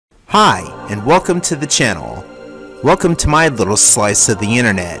Hi, and welcome to the channel. Welcome to my little slice of the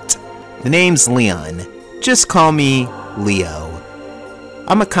internet. The name's Leon. Just call me Leo.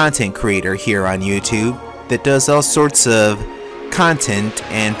 I'm a content creator here on YouTube that does all sorts of content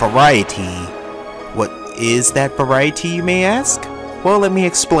and variety. What is that variety, you may ask? Well, let me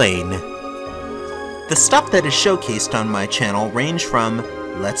explain. The stuff that is showcased on my channel range from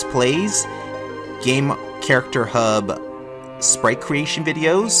Let's Plays, Game Character Hub sprite creation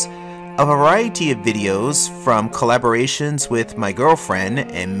videos, a variety of videos from collaborations with my girlfriend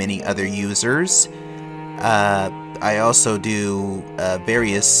and many other users. I also do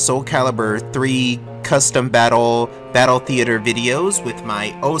various Soul Calibur 3 custom battle theater videos with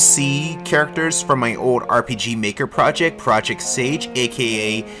my OC characters from my old RPG Maker project, Project Sage,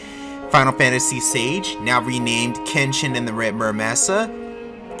 aka Final Fantasy Sage, now renamed Kenshin and the Red Muramasa.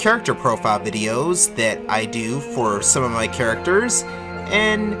 Character profile videos that I do for some of my characters,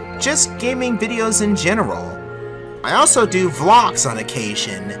 and just gaming videos in general. I also do vlogs on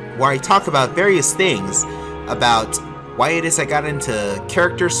occasion, where I talk about various things, about why it is I got into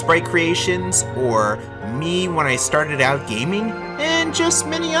character sprite creations, or me when I started out gaming, and just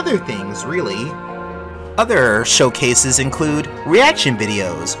many other things, really. Other showcases include reaction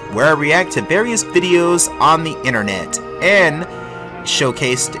videos, where I react to various videos on the internet, and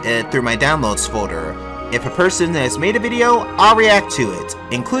showcased through my downloads folder. If a person has made a video, I'll react to it,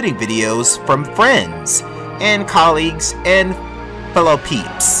 including videos from friends and colleagues and fellow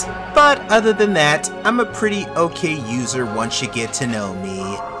peeps. But other than that, I'm a pretty okay user once you get to know me,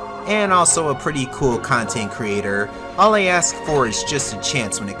 and also a pretty cool content creator. All I ask for is just a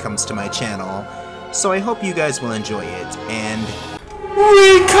chance when it comes to my channel, so I hope you guys will enjoy it, and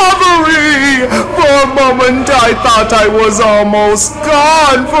recovery! For a moment I thought I was almost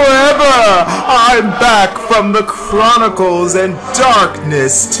gone forever! I'm back from the chronicles and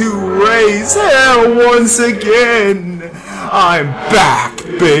darkness to raise hell once again! I'm back,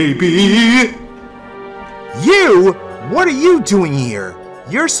 baby! You? What are you doing here?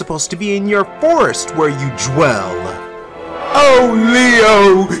 You're supposed to be in your forest where you dwell. Oh,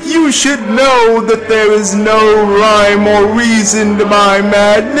 Leo, you should know that there is no rhyme or reason to my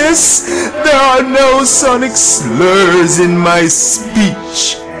madness. There are no sonic slurs in my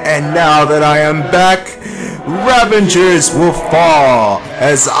speech. And now that I am back, Ravengers will fall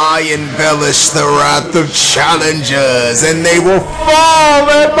as I embellish the wrath of challengers, and they will fall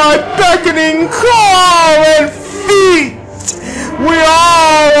at my beckoning call and feet. We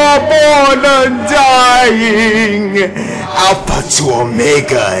all are born undying, Alpha to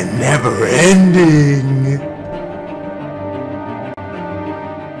Omega, never ending.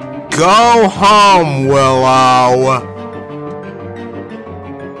 Go home, Willow.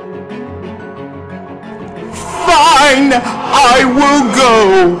 Fine, I will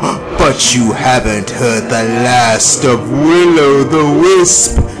go, but you haven't heard the last of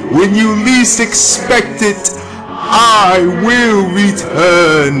Will-O-the-Wisp. When you least expect it, I will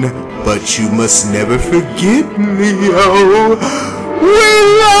return, but you must never forget, Leo. We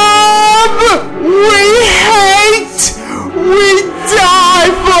love, we hate, we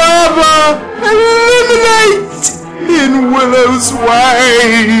die forever, eliminate in Willow's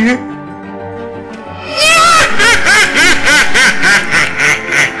way.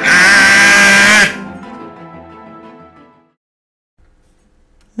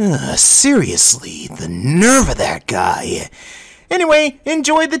 Seriously, the nerve of that guy. Anyway,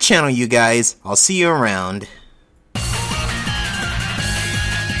 enjoy the channel, you guys. I'll see you around.